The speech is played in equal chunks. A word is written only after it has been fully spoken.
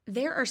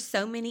There are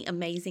so many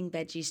amazing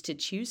veggies to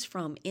choose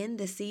from in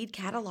the seed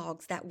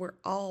catalogs that we're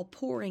all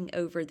poring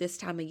over this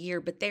time of year,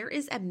 but there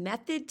is a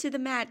method to the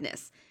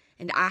madness.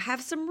 And I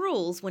have some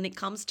rules when it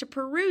comes to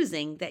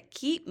perusing that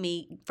keep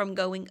me from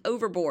going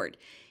overboard.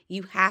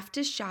 You have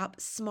to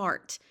shop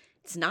smart.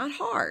 It's not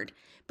hard,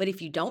 but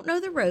if you don't know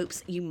the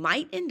ropes, you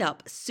might end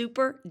up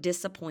super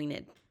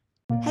disappointed.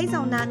 Hey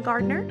Zone 9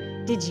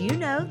 Gardener, did you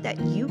know that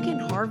you can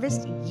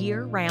harvest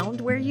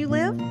year-round where you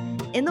live?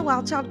 In the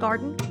Wild Child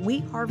Garden, we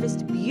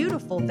harvest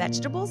beautiful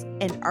vegetables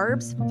and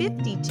herbs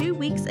 52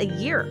 weeks a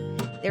year.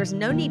 There's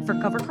no need for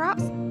cover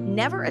crops,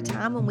 never a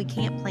time when we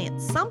can't plant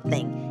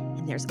something,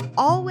 and there's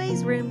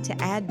always room to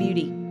add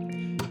beauty.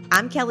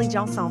 I'm Kelly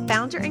Johnson,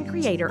 founder and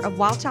creator of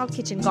Wild Child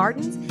Kitchen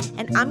Gardens,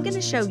 and I'm going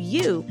to show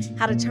you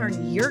how to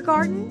turn your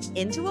garden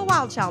into a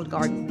Wild Child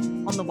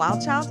garden on the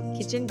Wild Child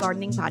Kitchen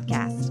Gardening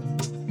Podcast.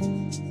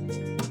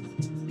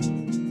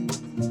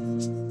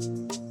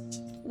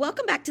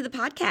 Welcome back to the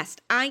podcast.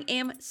 I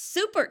am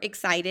super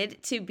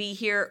excited to be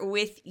here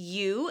with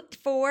you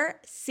for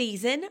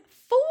season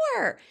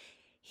 4.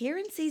 Here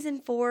in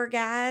season 4,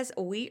 guys,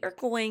 we are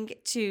going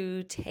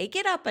to take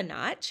it up a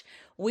notch.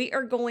 We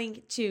are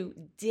going to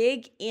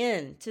dig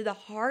into the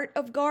heart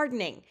of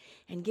gardening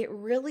and get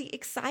really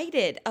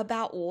excited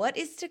about what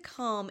is to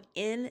come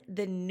in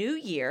the new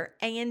year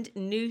and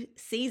new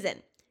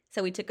season.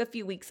 So we took a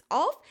few weeks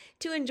off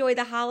to enjoy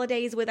the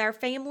holidays with our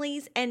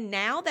families. And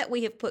now that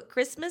we have put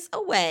Christmas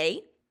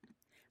away,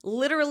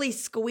 literally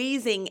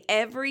squeezing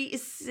every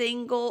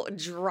single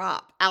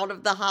drop out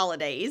of the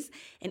holidays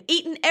and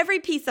eating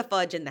every piece of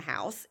fudge in the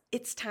house,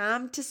 it's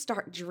time to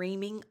start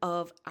dreaming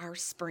of our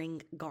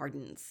spring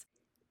gardens.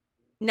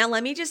 Now,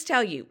 let me just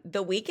tell you,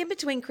 the week in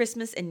between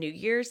Christmas and New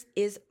Year's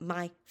is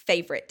my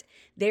favorite.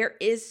 There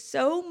is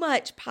so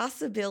much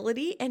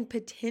possibility and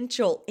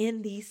potential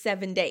in these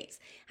 7 days.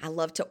 I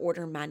love to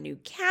order my new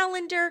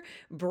calendar,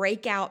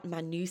 break out my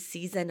new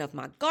season of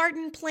my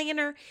garden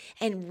planner,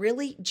 and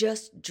really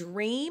just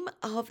dream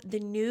of the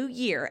new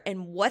year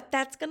and what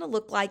that's going to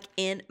look like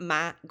in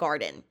my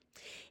garden.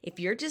 If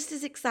you're just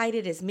as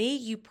excited as me,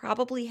 you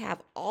probably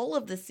have all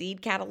of the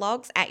seed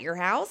catalogs at your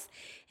house,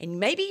 and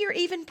maybe you're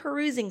even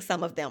perusing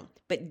some of them,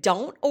 but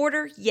don't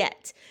order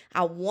yet.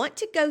 I want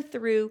to go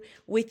through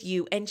with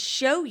you and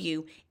show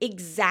you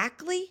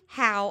exactly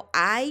how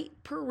I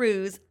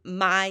peruse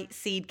my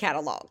seed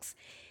catalogs.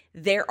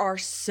 There are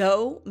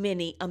so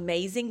many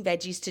amazing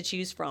veggies to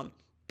choose from,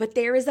 but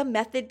there is a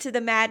method to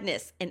the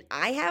madness, and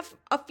I have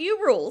a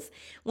few rules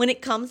when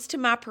it comes to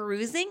my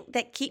perusing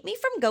that keep me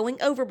from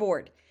going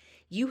overboard.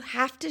 You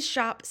have to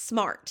shop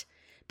smart,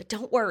 but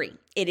don't worry,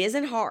 it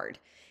isn't hard.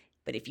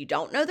 But if you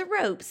don't know the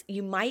ropes,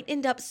 you might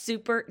end up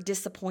super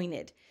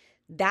disappointed.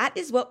 That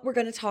is what we're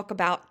going to talk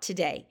about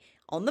today.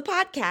 On the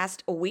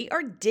podcast, we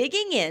are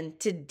digging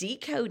into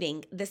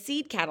decoding the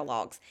seed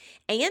catalogs,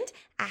 and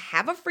I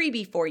have a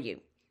freebie for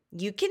you.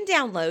 You can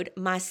download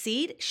my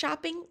seed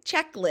shopping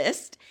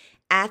checklist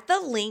at the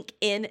link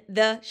in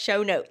the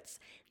show notes.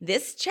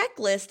 This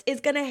checklist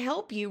is going to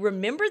help you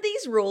remember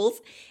these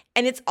rules,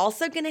 and it's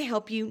also going to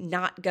help you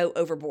not go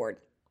overboard.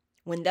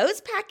 When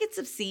those packets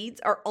of seeds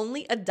are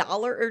only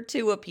 $1 or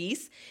 $2 a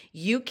piece,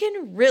 you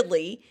can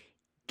really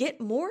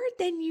get more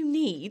than you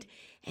need,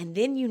 and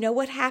then you know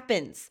what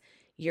happens.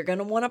 You're going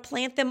to want to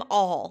plant them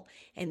all,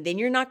 and then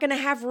you're not going to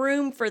have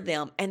room for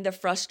them, and the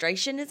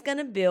frustration is going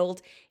to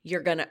build.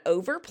 You're going to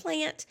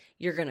overplant,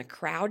 you're going to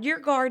crowd your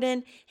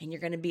garden, and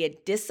you're going to be a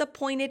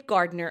disappointed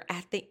gardener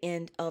at the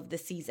end of the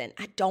season.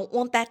 I don't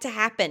want that to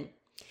happen.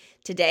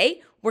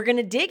 Today, we're going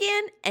to dig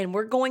in and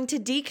we're going to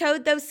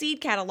decode those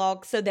seed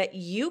catalogs so that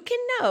you can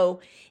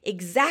know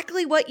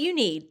exactly what you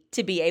need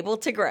to be able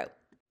to grow.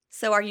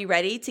 So are you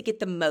ready to get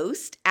the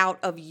most out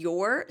of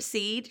your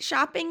seed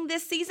shopping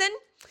this season?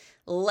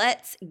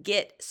 Let's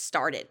get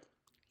started.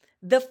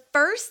 The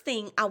first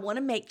thing I want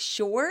to make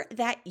sure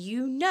that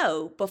you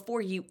know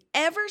before you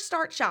ever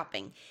start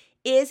shopping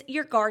is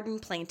your garden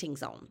planting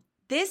zone.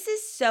 This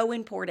is so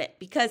important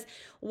because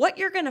what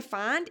you're going to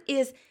find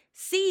is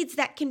seeds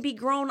that can be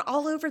grown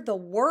all over the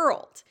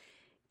world.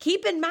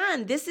 Keep in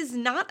mind, this is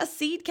not a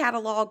seed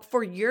catalog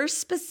for your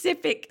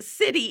specific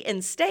city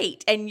and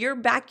state and your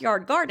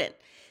backyard garden.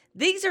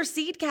 These are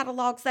seed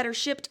catalogs that are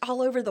shipped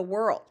all over the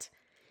world.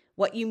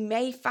 What you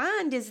may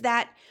find is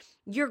that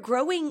you're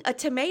growing a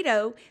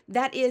tomato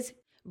that is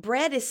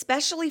bred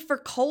especially for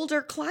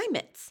colder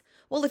climates.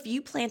 Well, if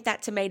you plant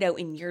that tomato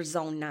in your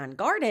Zone 9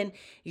 garden,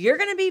 you're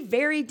going to be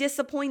very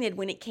disappointed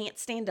when it can't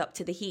stand up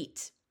to the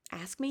heat.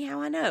 Ask me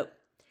how I know.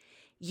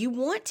 You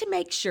want to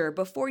make sure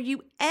before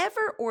you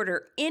ever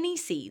order any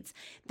seeds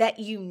that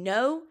you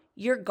know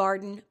your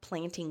garden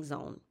planting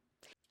zone.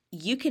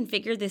 You can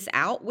figure this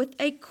out with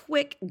a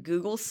quick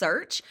Google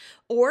search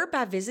or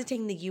by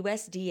visiting the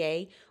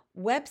USDA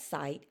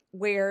website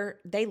where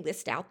they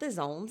list out the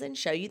zones and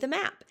show you the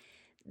map.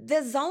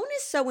 The zone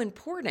is so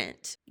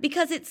important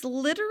because it's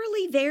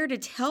literally there to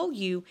tell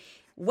you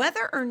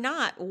whether or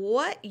not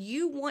what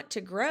you want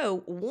to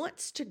grow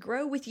wants to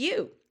grow with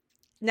you.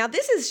 Now,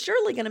 this is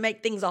surely going to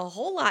make things a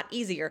whole lot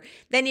easier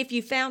than if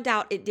you found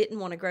out it didn't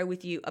want to grow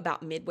with you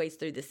about midway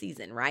through the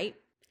season, right?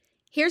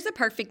 Here's a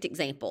perfect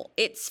example.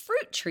 It's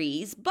fruit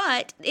trees,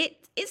 but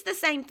it is the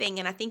same thing,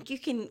 and I think you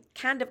can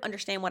kind of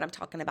understand what I'm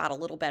talking about a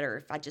little better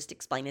if I just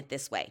explain it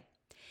this way.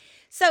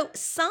 So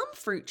some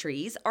fruit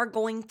trees are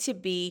going to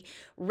be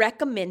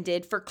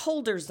recommended for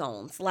colder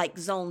zones, like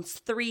zones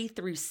 3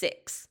 through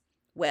 6.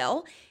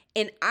 Well,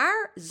 in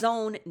our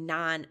zone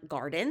 9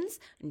 gardens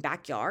and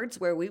backyards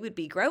where we would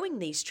be growing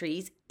these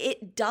trees,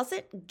 it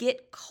doesn't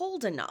get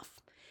cold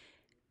enough.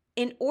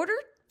 In order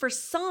for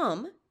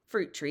some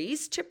fruit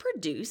trees to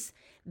produce,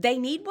 they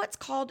need what's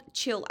called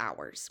chill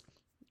hours.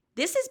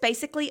 This is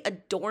basically a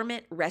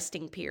dormant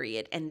resting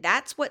period, and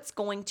that's what's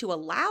going to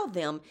allow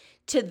them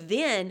to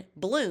then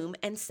bloom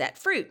and set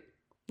fruit.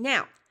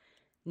 Now,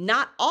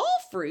 not all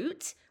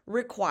fruit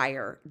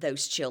require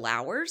those chill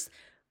hours,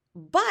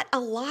 but a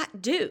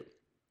lot do.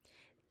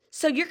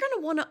 So you're going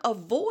to want to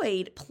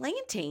avoid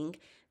planting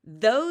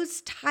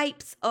those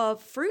types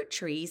of fruit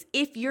trees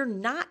if you're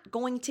not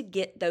going to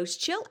get those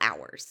chill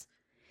hours.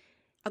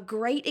 A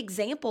great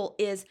example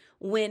is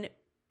when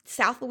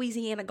South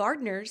Louisiana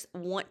gardeners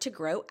want to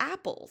grow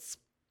apples.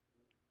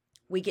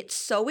 We get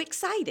so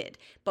excited,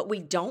 but we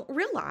don't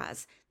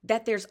realize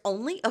that there's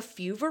only a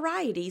few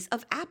varieties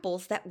of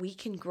apples that we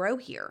can grow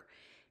here.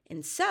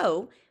 And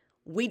so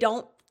we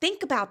don't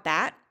think about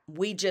that.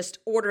 We just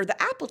order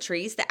the apple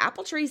trees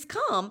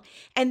come,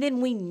 and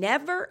then we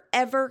never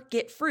ever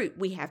get fruit.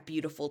 We have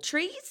beautiful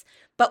trees,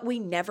 but we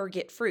never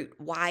get fruit.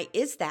 Why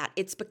is that?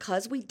 It's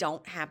because we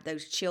don't have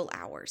those chill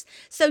hours.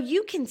 So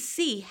you can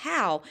see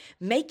how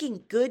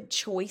making good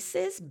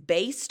choices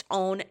based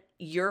on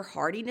your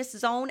hardiness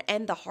zone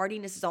and the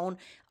hardiness zone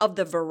of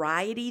the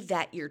variety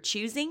that you're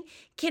choosing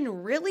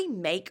can really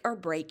make or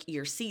break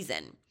your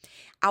season.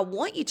 I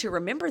want you to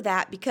remember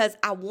that because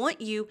I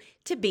want you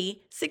to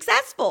be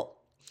successful.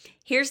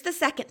 Here's the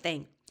second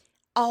thing.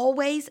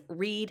 Always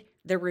read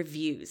the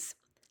reviews.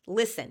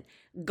 Listen,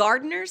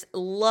 gardeners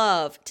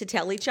love to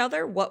tell each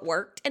other what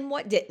worked and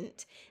what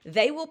didn't.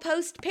 They will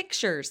post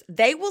pictures.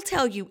 They will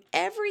tell you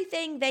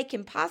everything they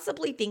can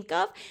possibly think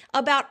of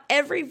about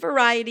every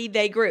variety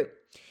they grew.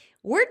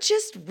 We're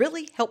just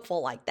really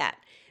helpful like that.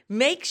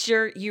 Make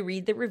sure you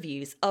read the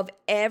reviews of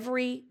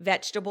every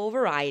vegetable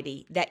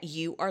variety that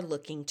you are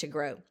looking to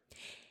grow.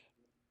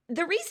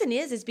 The reason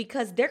is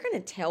because they're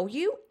going to tell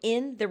you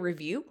in the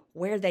review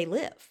where they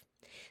live.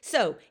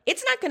 So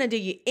it's not going to do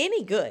you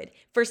any good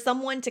for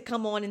someone to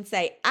come on and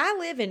say, I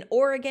live in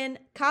Oregon,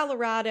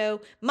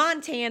 Colorado,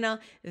 Montana.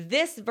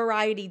 This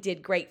variety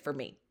did great for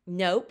me.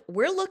 Nope.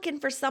 We're looking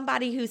for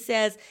somebody who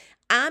says,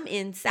 I'm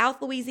in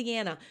South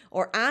Louisiana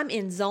or I'm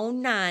in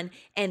Zone 9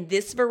 and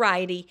this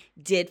variety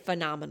did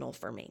phenomenal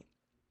for me.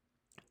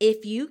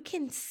 If you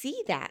can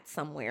see that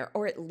somewhere,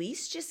 or at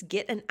least just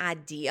get an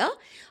idea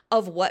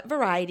of what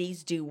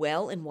varieties do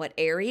well in what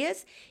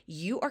areas,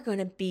 you are going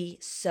to be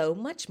so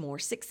much more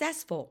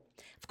successful.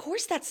 Of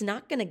course, that's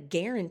not going to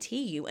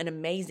guarantee you an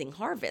amazing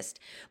harvest,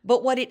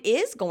 but what it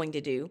is going to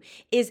do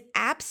is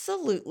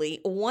absolutely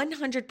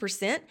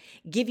 100%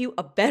 give you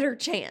a better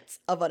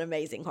chance of an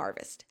amazing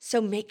harvest.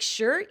 So make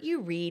sure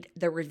you read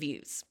the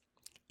reviews.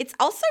 It's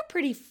also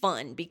pretty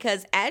fun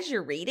because as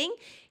you're reading,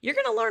 you're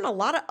going to learn a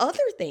lot of other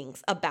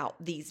things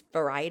about these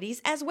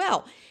varieties as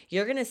well.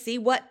 You're going to see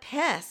what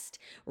pest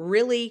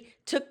really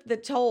took the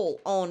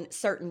toll on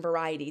certain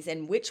varieties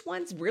and which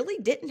ones really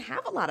didn't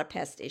have a lot of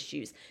pest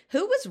issues.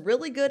 Who was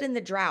really good in the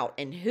drought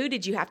and who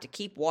did you have to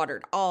keep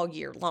watered all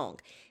year long?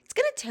 It's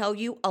going to tell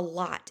you a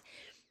lot.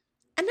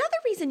 Another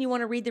reason you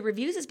want to read the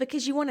reviews is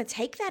because you want to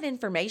take that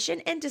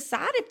information and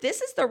decide if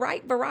this is the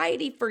right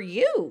variety for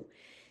you.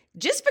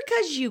 Just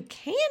because you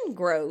can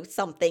grow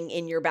something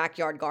in your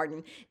backyard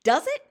garden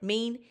doesn't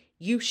mean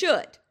you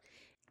should.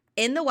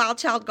 In the Wild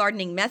Child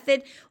Gardening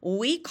method,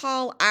 we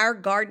call our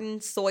garden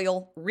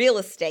soil real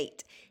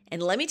estate.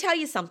 And let me tell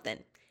you something.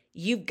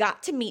 You've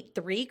got to meet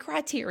 3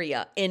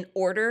 criteria in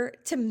order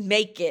to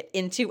make it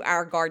into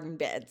our garden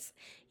beds.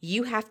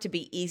 You have to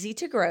be easy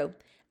to grow,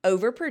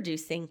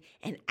 overproducing,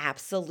 and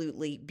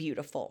absolutely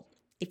beautiful.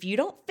 If you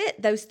don't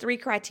fit those 3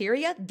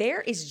 criteria,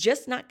 there is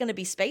just not going to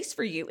be space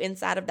for you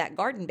inside of that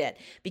garden bed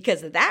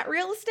because that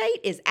real estate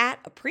is at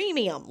a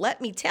premium.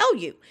 Let me tell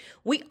you,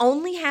 we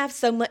only have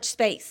so much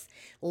space.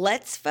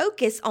 Let's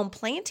focus on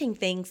planting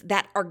things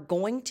that are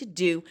going to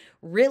do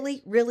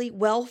really, really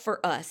well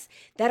for us,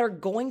 that are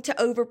going to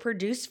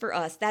overproduce for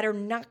us, that are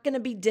not going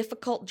to be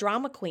difficult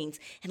drama queens.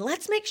 And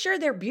let's make sure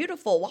they're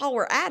beautiful while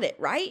we're at it,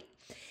 right?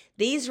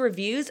 These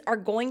reviews are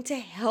going to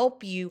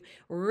help you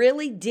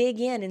really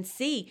dig in and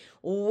see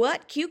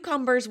what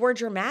cucumbers were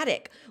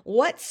dramatic,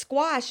 what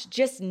squash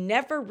just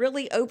never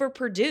really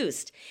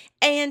overproduced,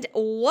 and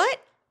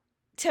what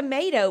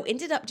tomato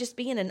ended up just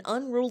being an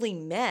unruly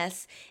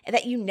mess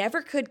that you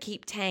never could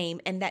keep tame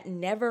and that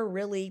never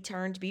really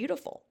turned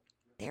beautiful.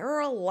 There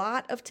are a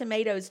lot of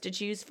tomatoes to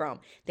choose from.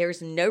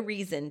 There's no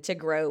reason to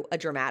grow a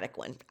dramatic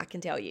one, I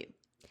can tell you.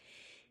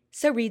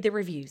 So read the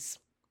reviews.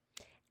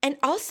 And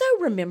also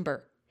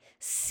remember,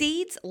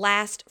 Seeds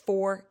last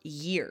for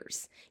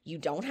years. You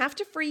don't have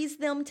to freeze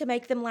them to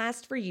make them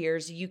last for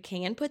years. You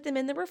can put them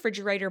in the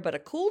refrigerator, but a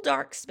cool,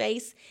 dark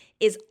space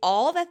is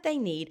all that they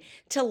need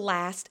to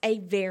last a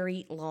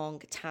very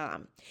long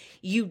time.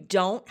 You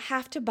don't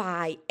have to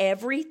buy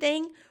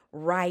everything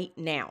right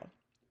now.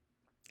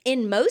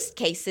 In most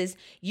cases,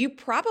 you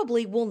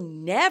probably will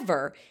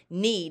never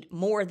need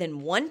more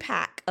than one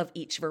pack of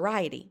each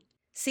variety.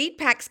 Seed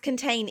packs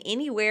contain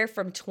anywhere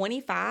from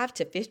 25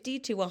 to 50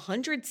 to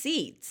 100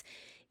 seeds.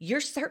 You're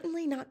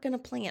certainly not going to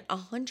plant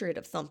 100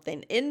 of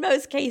something in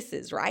most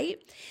cases, right?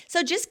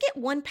 So just get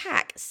one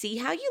pack, see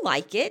how you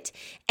like it,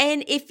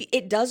 and if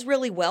it does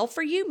really well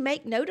for you,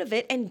 make note of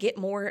it and get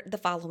more the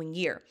following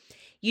year.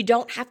 You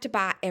don't have to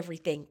buy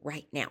everything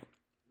right now.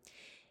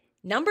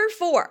 Number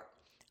 4,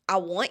 I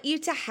want you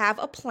to have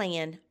a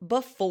plan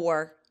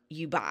before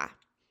you buy.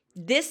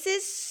 This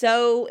is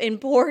so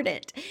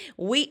important.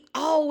 We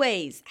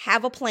always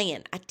have a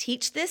plan. I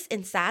teach this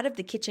inside of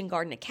the Kitchen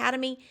Garden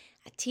Academy.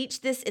 I teach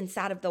this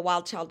inside of the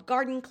Wild Child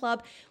Garden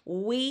Club.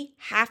 We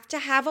have to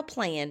have a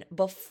plan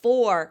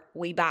before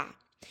we buy.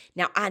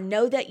 Now, I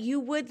know that you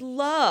would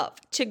love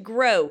to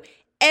grow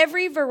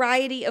every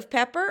variety of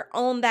pepper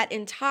on that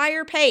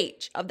entire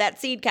page of that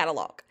seed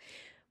catalog.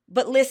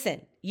 But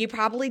listen, you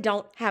probably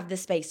don't have the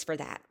space for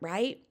that,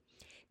 right?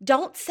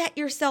 Don't set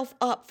yourself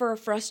up for a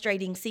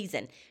frustrating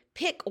season.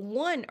 Pick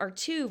 1 or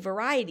 2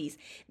 varieties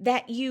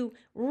that you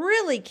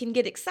really can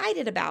get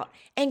excited about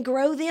and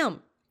grow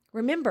them.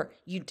 Remember,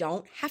 you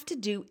don't have to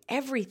do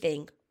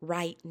everything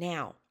right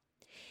now.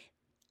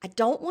 I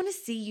don't want to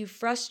see you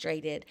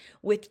frustrated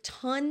with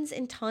tons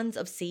and tons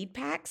of seed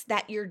packs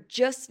that you're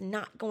just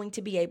not going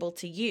to be able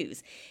to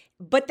use,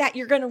 but that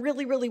you're going to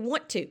really, really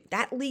want to.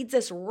 That leads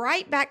us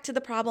right back to the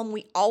problem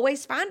we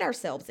always find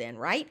ourselves in,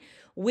 right?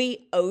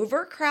 We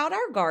overcrowd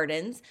our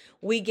gardens,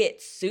 we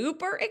get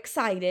super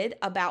excited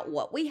about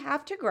what we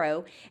have to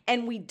grow,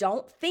 and we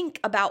don't think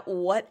about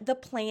what the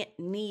plant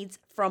needs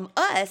from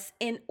us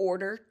in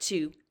order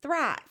to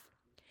thrive.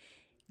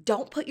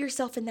 Don't put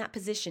yourself in that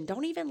position.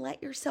 Don't even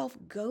let yourself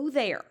go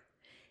there.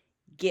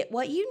 Get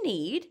what you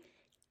need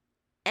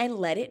and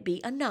let it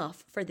be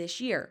enough for this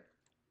year.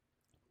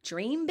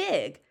 Dream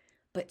big,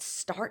 but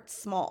start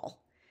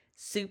small.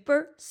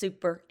 Super,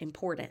 super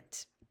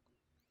important.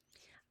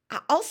 I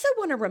also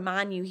want to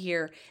remind you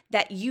here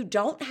that you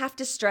don't have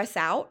to stress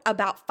out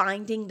about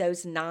finding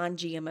those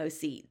non-GMO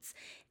seeds.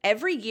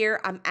 Every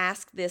year, I'm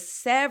asked this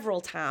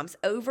several times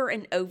over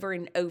and over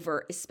and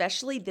over,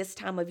 especially this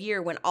time of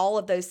year when all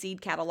of those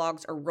seed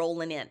catalogs are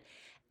rolling in.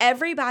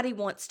 Everybody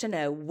wants to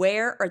know,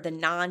 where are the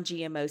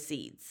non-GMO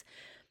seeds?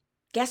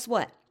 Guess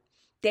what?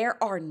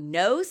 There are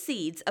no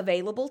seeds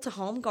available to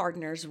home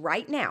gardeners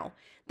right now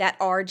that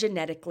are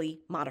genetically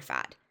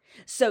modified.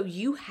 So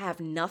you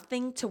have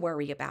nothing to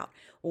worry about.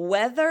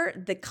 Whether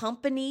the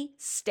company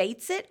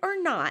states it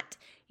or not,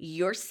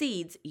 your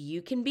seeds,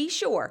 you can be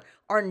sure,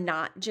 are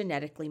not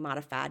genetically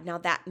modified. Now,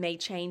 that may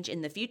change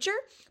in the future,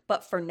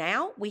 but for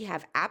now, we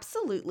have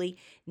absolutely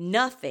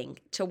nothing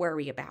to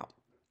worry about.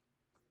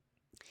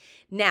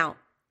 Now,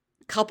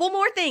 a couple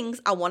more things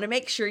I want to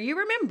make sure you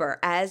remember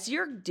as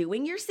you're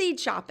doing your seed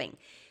shopping.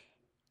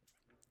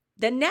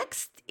 The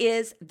next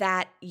is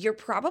that you're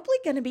probably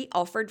going to be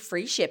offered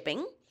free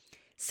shipping.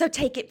 So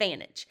take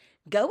advantage.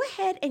 Go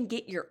ahead and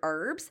get your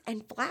herbs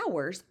and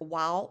flowers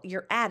while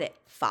you're at it,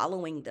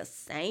 following the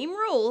same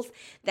rules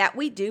that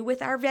we do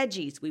with our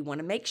veggies. We want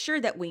to make sure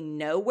that we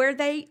know where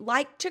they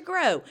like to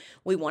grow.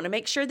 We want to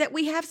make sure that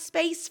we have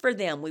space for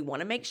them. We want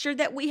to make sure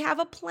that we have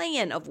a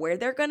plan of where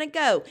they're going to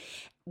go.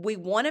 We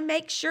want to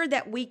make sure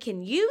that we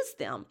can use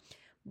them.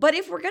 But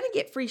if we're going to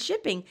get free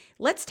shipping,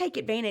 let's take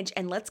advantage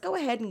and let's go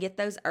ahead and get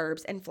those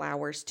herbs and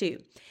flowers too.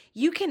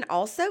 You can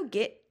also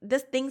get the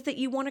things that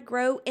you want to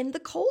grow in the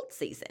cold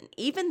season.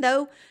 Even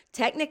though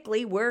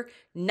technically we're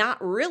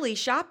not really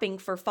shopping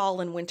for fall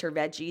and winter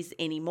veggies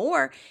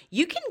anymore,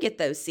 you can get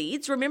those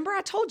seeds. Remember,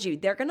 I told you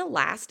they're going to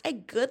last a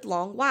good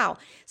long while.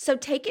 So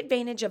take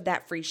advantage of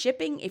that free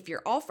shipping if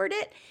you're offered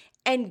it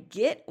and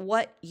get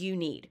what you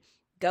need.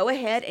 Go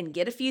ahead and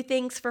get a few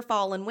things for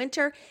fall and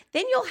winter,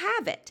 then you'll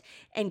have it,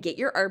 and get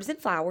your herbs and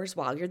flowers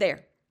while you're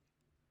there.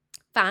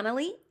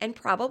 Finally, and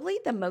probably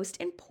the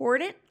most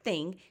important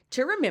thing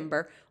to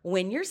remember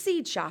when you're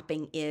seed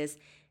shopping is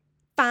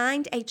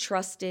find a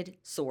trusted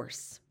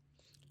source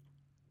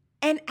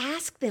and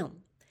ask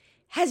them,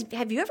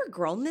 have you ever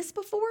grown this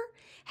before?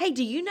 Hey,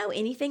 do you know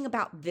anything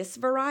about this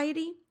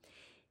variety?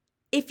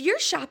 If you're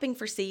shopping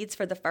for seeds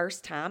for the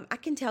first time, I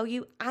can tell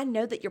you, I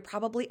know that you're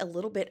probably a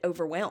little bit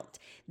overwhelmed.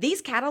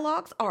 These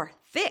catalogs are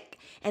thick,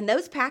 and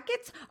those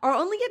packets are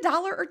only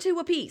 $1 or $2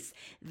 a piece.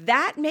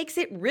 That makes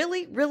it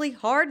really, really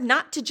hard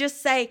not to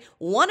just say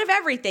one of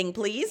everything,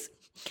 please.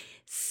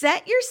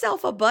 Set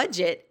yourself a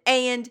budget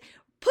and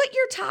put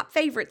your top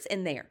favorites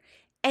in there,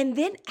 and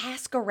then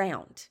ask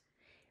around.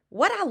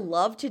 What I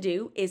love to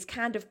do is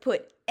kind of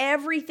put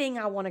everything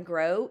I want to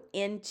grow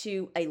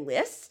into a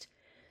list.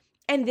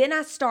 And then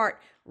I start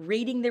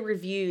reading the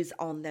reviews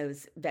on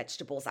those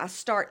vegetables. I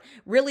start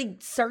really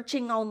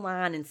searching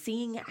online and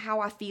seeing how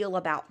I feel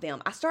about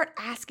them. I start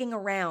asking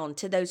around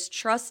to those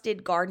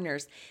trusted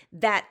gardeners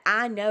that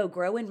I know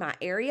grow in my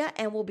area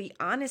and will be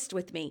honest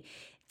with me.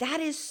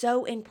 That is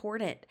so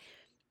important.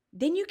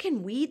 Then you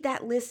can weed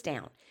that list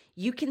down.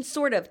 You can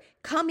sort of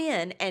come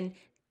in and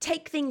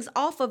take things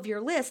off of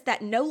your list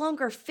that no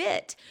longer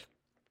fit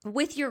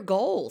with your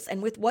goals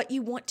and with what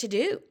you want to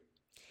do.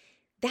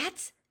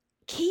 That's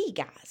key,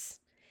 guys.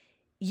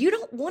 You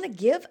don't want to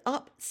give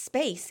up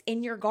space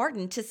in your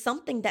garden to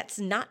something that's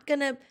not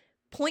going to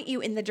point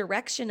you in the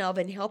direction of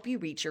and help you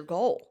reach your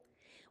goal.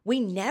 We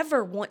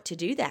never want to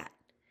do that.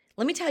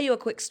 Let me tell you a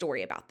quick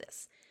story about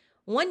this.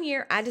 One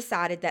year, I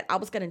decided that I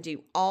was going to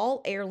do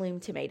all heirloom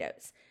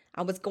tomatoes.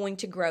 I was going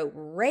to grow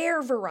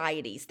rare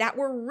varieties that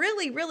were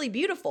really, really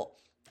beautiful.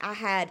 I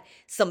had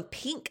some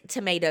pink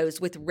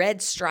tomatoes with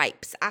red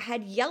stripes. I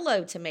had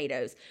yellow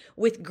tomatoes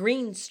with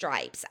green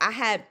stripes. I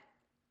had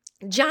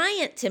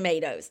giant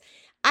tomatoes.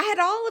 I had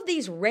all of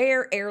these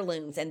rare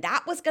heirlooms, and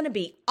that was going to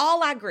be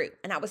all I grew.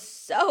 And I was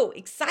so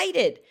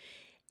excited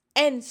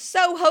and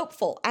so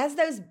hopeful. As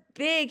those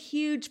big,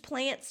 huge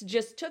plants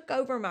just took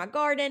over my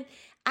garden,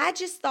 I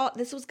just thought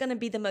this was going to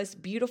be the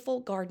most beautiful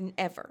garden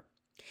ever.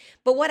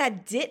 But what I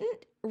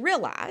didn't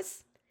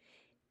realize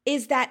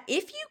is that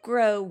if you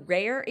grow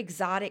rare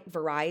exotic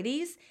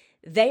varieties,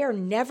 they are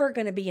never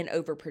going to be an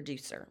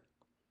overproducer.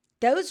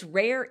 Those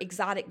rare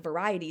exotic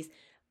varieties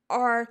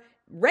are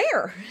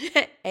rare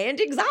and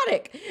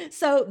exotic.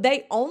 So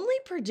they only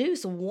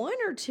produce 1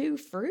 or 2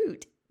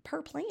 fruit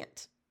per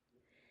plant.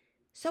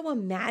 So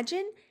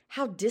imagine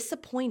how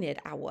disappointed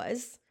I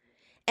was,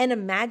 and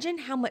imagine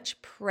how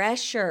much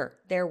pressure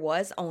there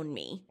was on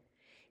me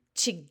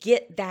to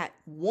get that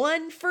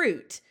one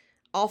fruit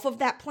off of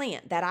that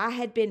plant that I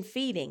had been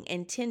feeding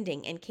and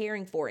tending and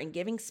caring for and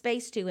giving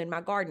space to in my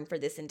garden for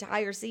this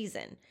entire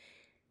season.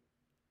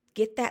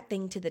 Get that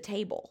thing to the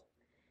table.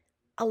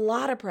 A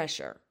lot of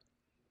pressure,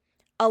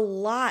 a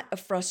lot of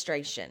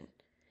frustration.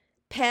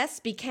 Pests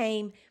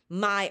became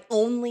my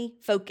only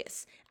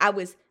focus. I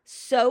was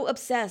so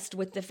obsessed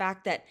with the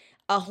fact that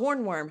a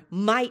hornworm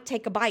might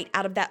take a bite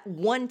out of that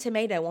one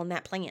tomato on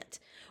that plant,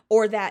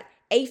 or that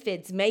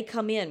aphids may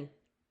come in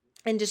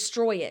and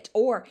destroy it,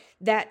 or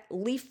that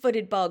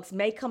leaf-footed bugs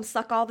may come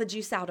suck all the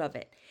juice out of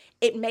it.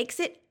 It makes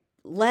it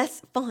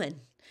less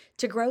fun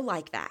to grow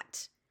like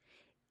that.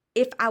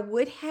 If I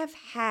would have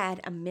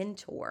had a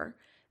mentor,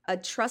 a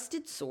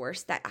trusted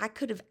source that I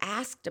could have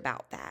asked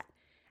about that,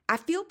 I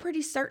feel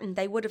pretty certain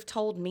they would have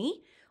told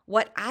me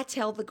what I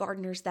tell the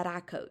gardeners that I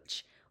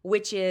coach,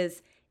 which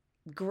is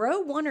grow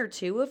 1 or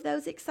 2 of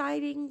those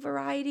exciting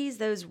varieties,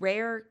 those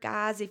rare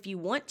guys if you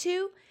want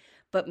to,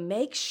 but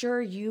make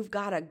sure you've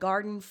got a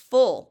garden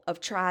full of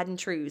tried and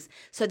trues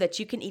so that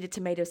you can eat a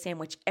tomato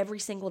sandwich every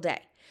single day,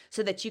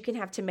 so that you can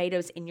have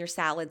tomatoes in your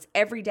salads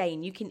every day,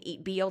 and you can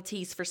eat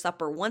BLTs for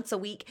supper once a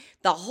week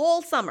the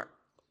whole summer.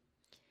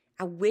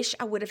 I wish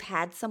I would have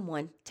had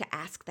someone to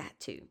ask that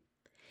to.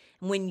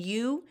 When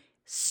you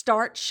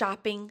start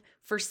shopping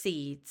for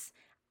seeds,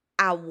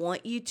 I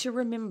want you to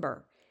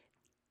remember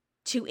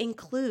to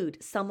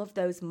include some of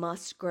those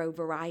must-grow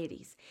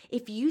varieties.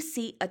 If you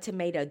see a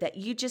tomato that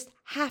you just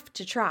have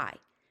to try,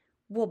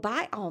 well,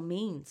 by all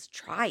means,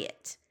 try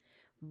it.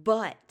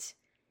 But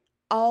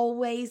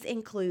always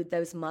include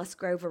those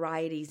must-grow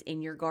varieties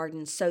in your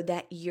garden so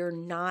that you're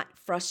not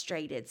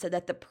frustrated, so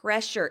that the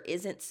pressure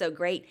isn't so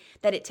great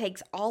that it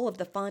takes all of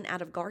the fun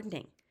out of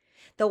gardening.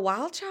 The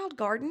Wild Child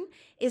Garden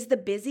is the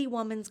busy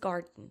woman's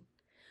garden.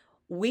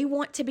 We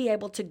want to be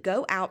able to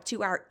go out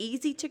to our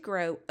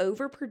easy-to-grow,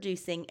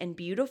 overproducing, and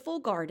beautiful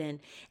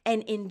garden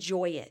and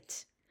enjoy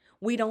it.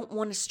 We don't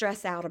want to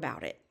stress out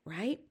about it,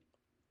 right?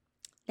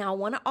 Now, I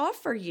want to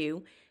offer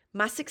you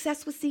my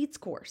Success with Seeds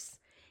course.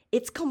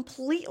 It's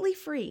completely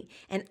free,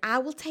 and I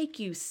will take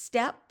you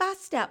step by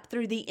step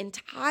through the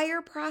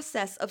entire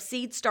process of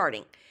seed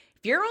starting.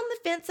 If you're on the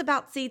fence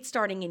about seed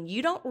starting and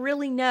you don't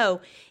really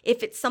know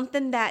if it's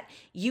something that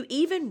you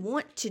even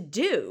want to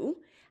do,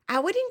 I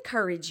would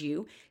encourage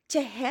you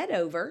to head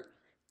over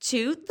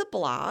to the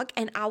blog,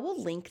 and I will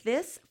link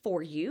this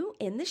for you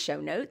in the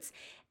show notes,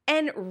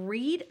 and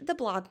read the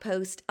blog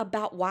post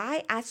about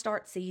why I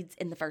start seeds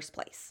in the first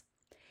place.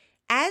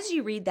 As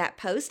you read that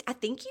post, I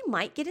think you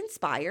might get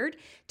inspired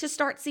to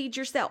start seeds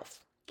yourself.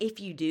 If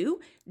you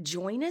do,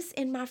 join us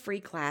in my free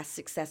class,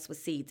 Success with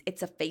Seeds.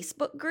 It's a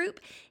Facebook group.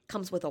 It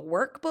comes with a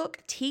workbook,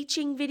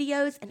 teaching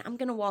videos, and I'm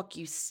going to walk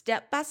you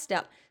step by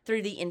step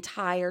through the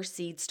entire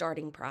seed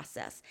starting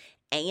process.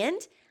 And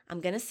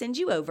I'm going to send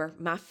you over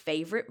my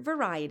favorite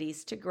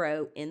varieties to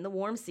grow in the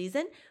warm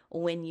season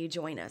when you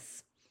join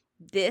us.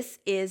 This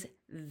is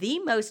the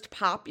most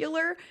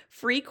popular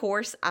free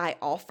course I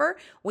offer.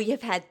 We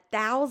have had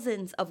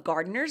thousands of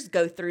gardeners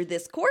go through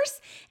this course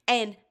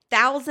and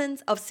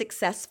thousands of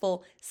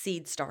successful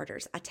seed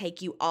starters. I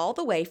take you all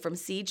the way from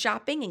seed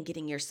shopping and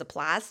getting your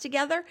supplies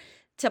together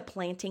to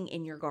planting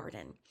in your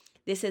garden.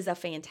 This is a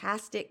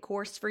fantastic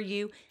course for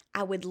you.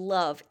 I would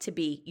love to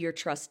be your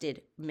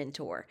trusted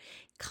mentor.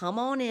 Come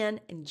on in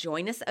and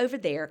join us over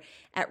there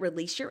at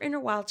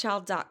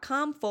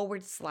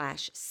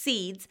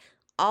releaseyourinnerwildchild.com/seeds.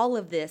 All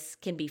of this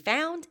can be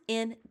found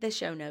in the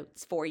show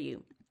notes for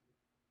you.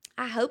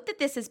 I hope that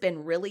this has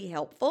been really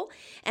helpful,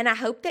 and I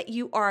hope that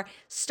you are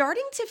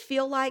starting to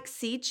feel like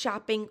seed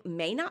shopping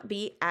may not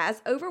be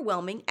as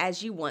overwhelming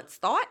as you once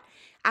thought.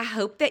 I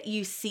hope that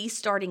you see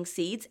starting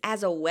seeds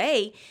as a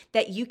way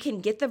that you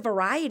can get the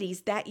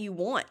varieties that you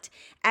want,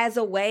 as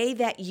a way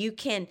that you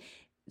can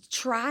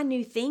try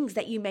new things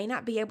that you may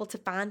not be able to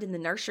find in the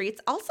nursery.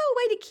 It's also a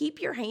way to keep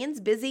your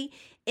hands busy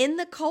in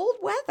the cold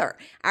weather.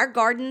 Our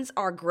gardens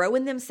are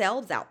growing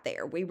themselves out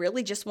there. We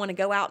really just want to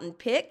go out and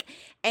pick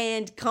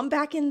and come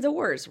back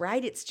indoors,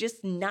 right? It's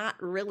just not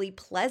really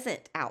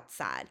pleasant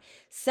outside.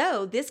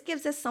 So this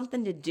gives us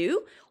something to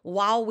do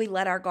while we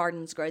let our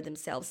gardens grow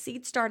themselves.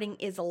 Seed starting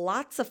is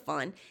lots of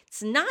fun.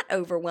 It's not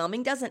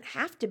overwhelming, doesn't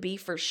have to be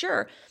for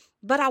sure,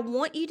 but I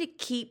want you to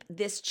keep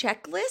this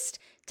checklist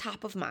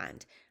top of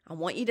mind. I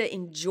want you to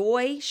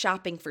enjoy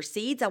shopping for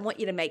seeds. I want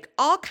you to make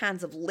all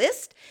kinds of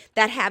lists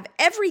that have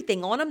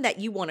everything on them that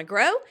you want to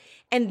grow.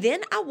 And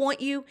then I want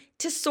you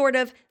to sort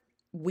of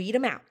weed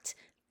them out.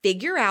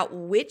 Figure out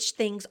which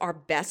things are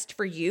best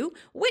for you,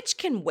 which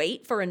can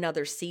wait for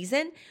another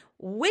season,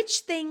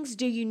 which things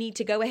do you need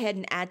to go ahead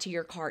and add to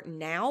your cart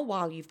now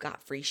while you've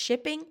got free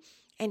shipping,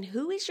 and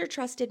who is your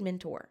trusted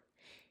mentor.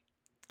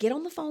 Get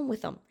on the phone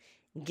with them.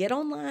 Get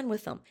online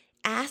with them.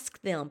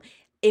 Ask them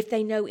if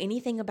they know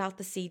anything about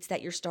the seeds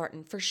that you're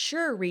starting. For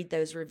sure, read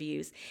those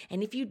reviews.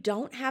 And if you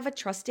don't have a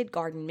trusted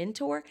garden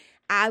mentor,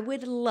 I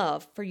would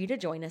love for you to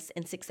join us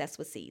in Success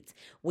with Seeds.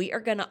 We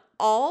are going to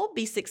all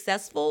be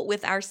successful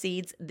with our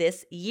seeds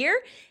this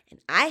year,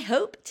 and I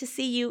hope to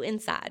see you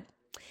inside.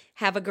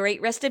 Have a great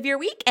rest of your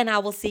week, and I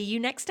will see you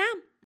next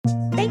time.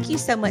 Thank you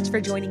so much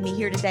for joining me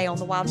here today on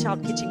the Wild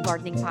Child Kitchen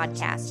Gardening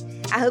Podcast.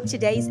 I hope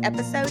today's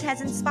episode has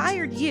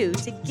inspired you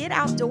to get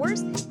outdoors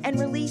and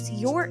release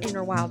your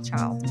inner wild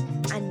child.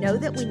 I know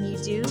that when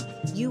you do,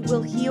 you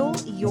will heal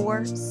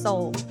your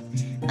soul.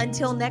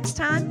 Until next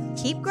time,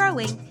 keep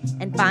growing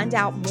and find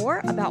out more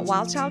about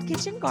Wild Child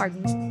Kitchen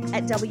Gardens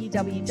at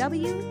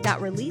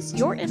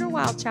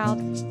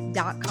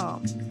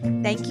www.releaseyourinnerwildchild.com.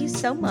 Thank you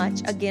so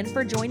much again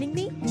for joining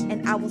me,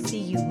 and I will see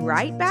you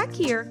right back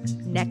here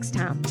next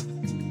time.